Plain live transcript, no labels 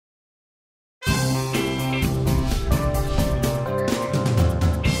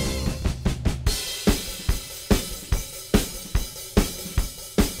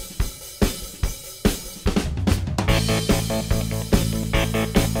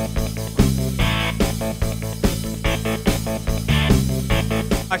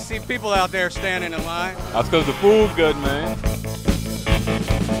see people out there standing in line. That's because the food's good, man.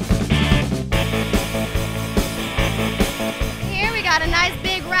 Here we got a nice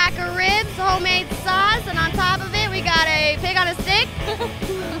big rack of ribs, homemade sauce, and on top of it we got a pig on a stick.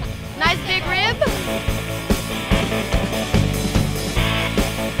 Nice big rib.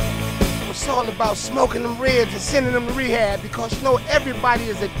 It's all about smoking them ribs and sending them to rehab because, you know, everybody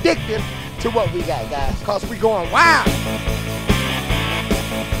is addicted to what we got, guys, because we going wild.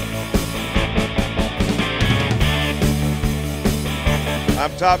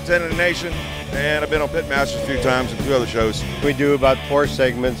 I'm top 10 in the nation, and I've been on Pitmasters a few times and a few other shows. We do about 4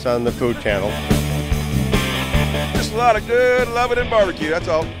 segments on the Food Channel. Just a lot of good loving and barbecue, that's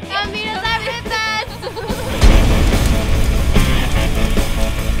all.